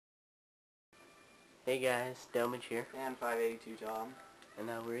Hey guys, Domage here. And 582 Tom. And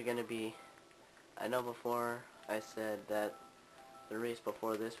now we're gonna be... I know before I said that the race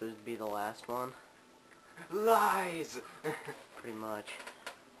before this would be the last one. Lies! Pretty much.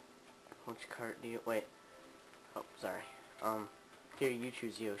 Which cart do you... Wait. Oh, sorry. Here, you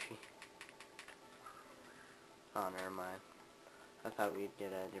choose Yoshi. Oh, never mind. I thought we'd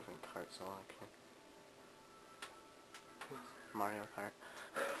get a different cart selection. MarioKart.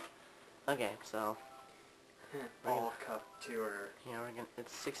 Okay, so... All Cup Tour. Yeah, we're gonna...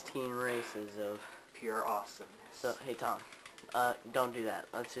 It's 16 races of... Pure awesomeness. So, hey Tom. Don't do that.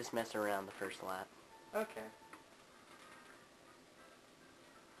 Let's just mess around the first lap. Okay.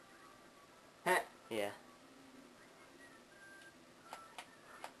 Heh. Yeah.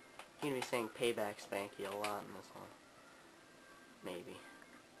 You're gonna be saying payback Spanky a lot in this one. Maybe.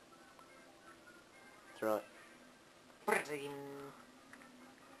 Throw it.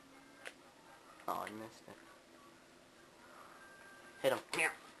 Oh, I missed it. Hit him.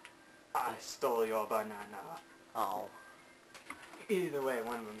 I stole your banana. Oh. Either way,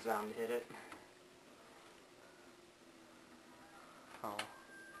 one of them's bound to hit it. Oh.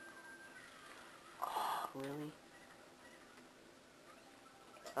 Oh, really?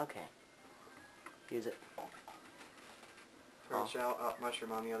 Okay. Use it. First shell, up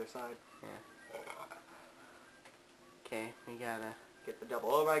mushroom on the other side. Yeah. Okay, we gotta... Get the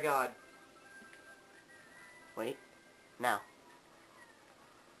double. Oh my god. Wait. Now.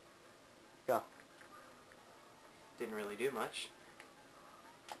 Go. Didn't really do much.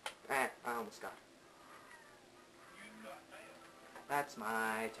 I almost got it. That's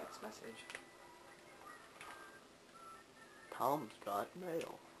my text message. Tom's got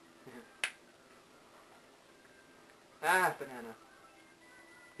mail. Ah, banana.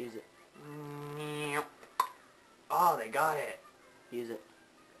 Use it. Oh, they got it. Use it.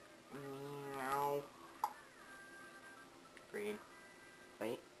 Green.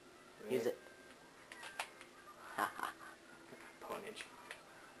 Wait. Use it. Haha. Ponage.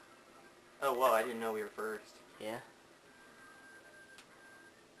 Oh, whoa, I didn't know we were first. Yeah.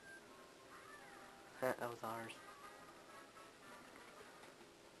 That was ours.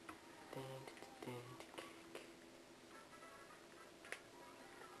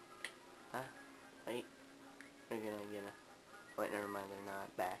 Huh? Wait. We're gonna get a... Wait, never mind, they're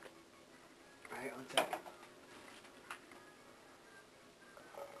not back. Alright, one second.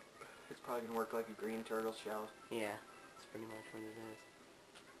 It's probably gonna work like a green turtle shell. Yeah, that's pretty much what it is.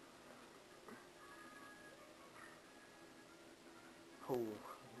 Oh.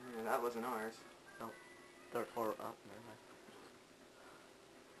 Yeah, that wasn't ours. Nope. Third forward. Oh, never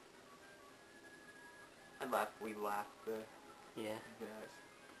mind. We laughed the Yeah. guys.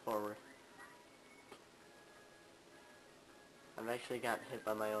 Forward. I've actually gotten hit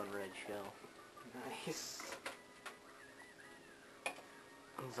by my own red shell. Nice.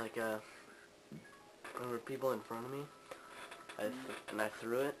 It's like, there were people in front of me, and I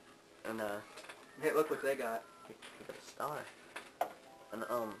threw it, and, Hey, look what they got. I got a star. And,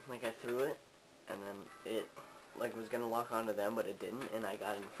 like, I threw it, and then it, like, was gonna lock onto them, but it didn't, and I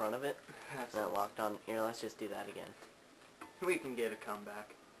got in front of it, and it locked on. Here, let's just do that again. We can get a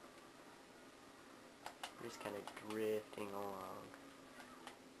comeback. We're just kind of drifting along.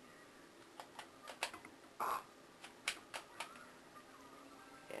 Ah.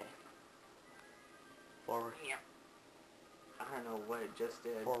 Okay. Forward. Yeah. I don't know what it just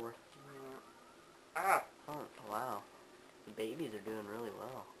did. Forward. Ah! Oh, wow. The babies are doing really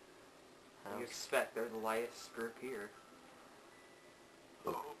well. You expect they're the lightest group here.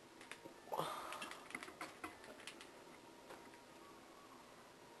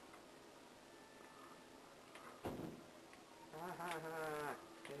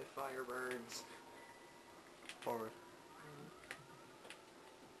 Get firebirds. Forward.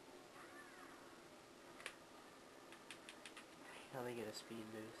 How they get a speed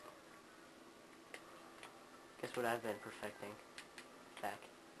boost. Guess what I've been perfecting? Back.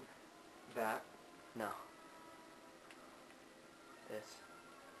 That. No. This.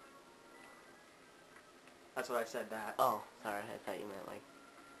 That's what I said, that. Oh, sorry, I thought you meant like...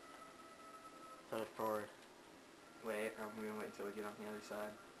 Throw it forward. Wait, I'm gonna wait until we get on the other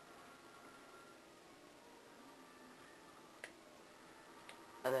side.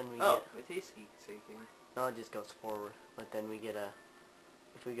 And then we Oh, get... it is heat seeking. No, it just goes forward. But then we get a...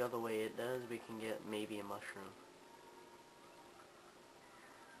 If we go the way it does, we can get maybe a mushroom.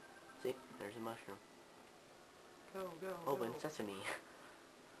 See? There's a mushroom. Go, go, Open go. sesame.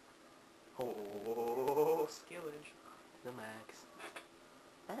 Oh, skillage. The max.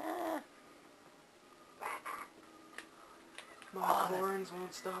 Ah! My horns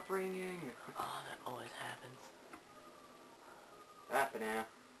won't stop ringing. Oh, that always happens. Ah, banana.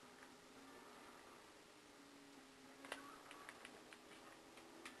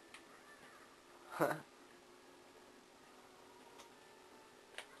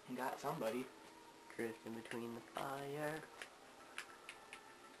 Got somebody. Drifting between the fire.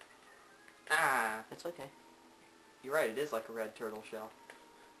 Ah! It's okay. You're right, it is like a red turtle shell.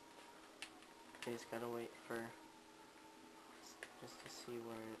 I just gotta wait for... just to see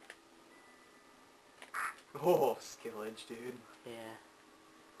where it... Oh, skillage, dude. Yeah.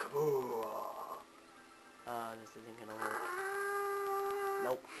 Kaboo! This isn't gonna work.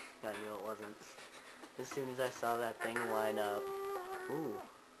 Nope. I knew it wasn't. As soon as I saw that thing line up... Ooh.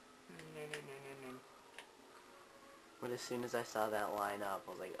 But as soon as I saw that line up, I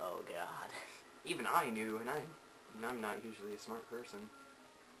was like, oh god. Even I knew, and I'm not usually a smart person.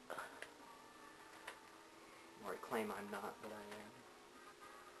 Or I claim I'm not, but I am.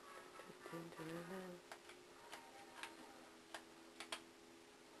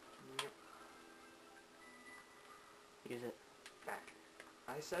 Yep. Use it. Back.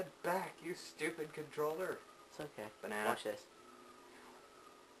 I said back, you stupid controller. It's okay. Banana. Watch this.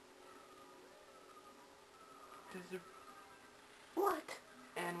 What?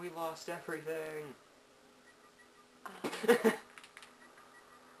 And we lost everything.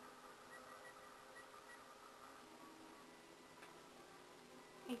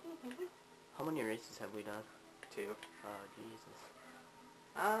 How many races have we done? 2. Oh, Jesus.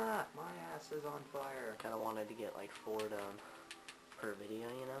 Ah, my ass is on fire. Kinda wanted to get like 4 done per video,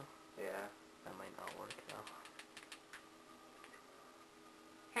 you know? Yeah. That might not work though.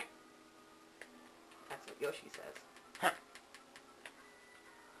 That's what Yoshi says.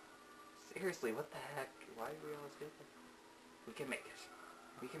 Seriously, what the heck? Why do we always do that? We can make it.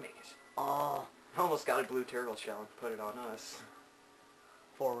 We can make it. Oh! I almost got a blue turtle shell and put it on us.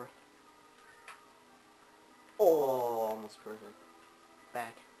 Forward. Oh, almost perfect.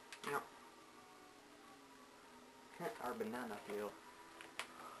 Back. Yep. Our banana peel.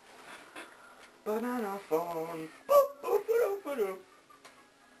 Banana phone. Boop, boop, boop, boop, boop.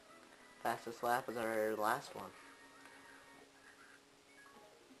 Fastest lap is our last one.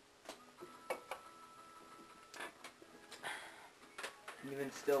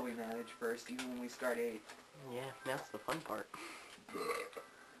 Even still, we manage first, even when we start 8th. Yeah, that's the fun part.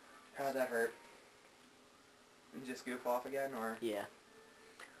 How'd that hurt? You just goof off again, or? Yeah.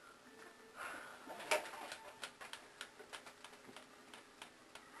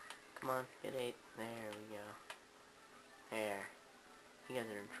 Come on, get 8. There we go. There. You guys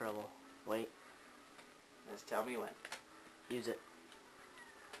are in trouble. Wait. Just tell me when. Use it.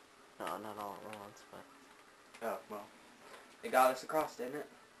 No, not all at once, but... Oh, well. It got us across, didn't it?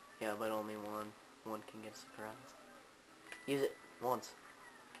 Yeah, but only one. One can get surprised. Use it. Once.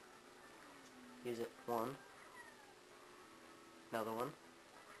 Use it. One. Another one.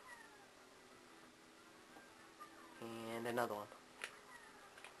 And another one.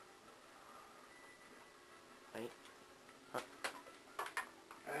 Wait. Huh.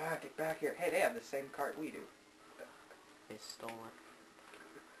 Ah, get back here. Hey, they have the same cart we do. They stole it.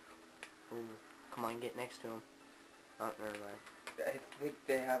 Ooh. Come on, get next to him. Oh, never mind. I think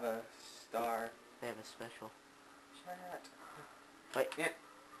they have a star. They have a special. Chat. Wait. Yeah.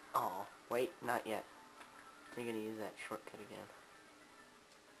 Oh, wait, not yet. You're gonna use that shortcut again.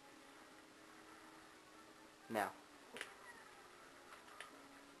 Now.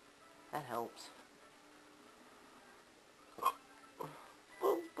 That helps.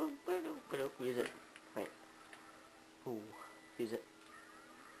 Use it. Wait. Ooh. Use it.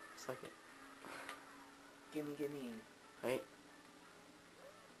 Suck it. Gimme, gimme. Right?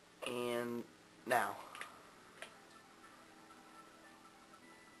 And now.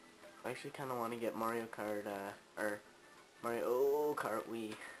 I actually kind of want to get MarioKart, or MarioKart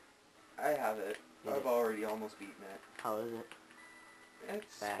Wii. I have it. Yeah. I've already almost beaten it. How is it?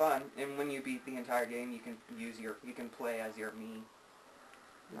 It's Back. fun, and when you beat the entire game, you can play as your me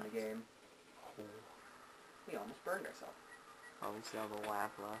in the game. Cool. We almost burned ourselves. Obviously, all the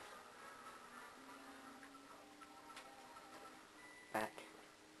lap left. Back.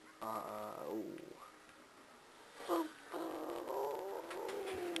 Ooh.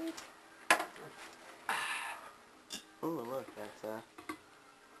 Ooh, look, that's,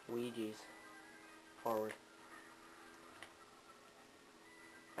 Ouija's. Forward.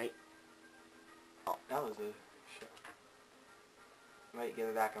 Right. Oh. That was a shot. Might get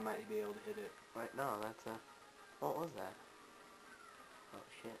it back, I might be able to hit it. Right, no, that's, what was that? Oh,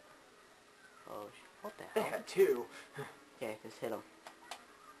 shit. Oh, what the They hell? had 2. Okay, just hit him.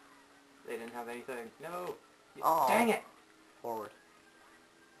 They didn't have anything. No! Oh. Dang it! Forward.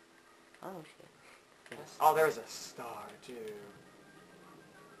 Oh shit. Oh, there's a star too.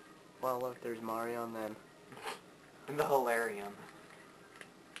 Well, look, there's Mario and then... And the Hilarium.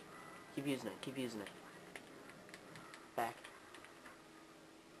 Keep using it, keep using it. Back.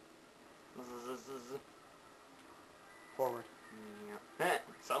 Forward. Yeah.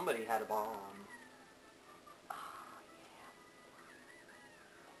 Somebody had a bomb. Oh,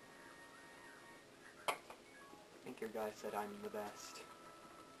 yeah. I think your guy said I'm the best.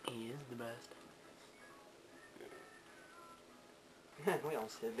 He is the best. We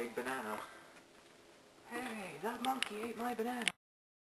almost hit a big banana. Hey, that monkey ate my banana.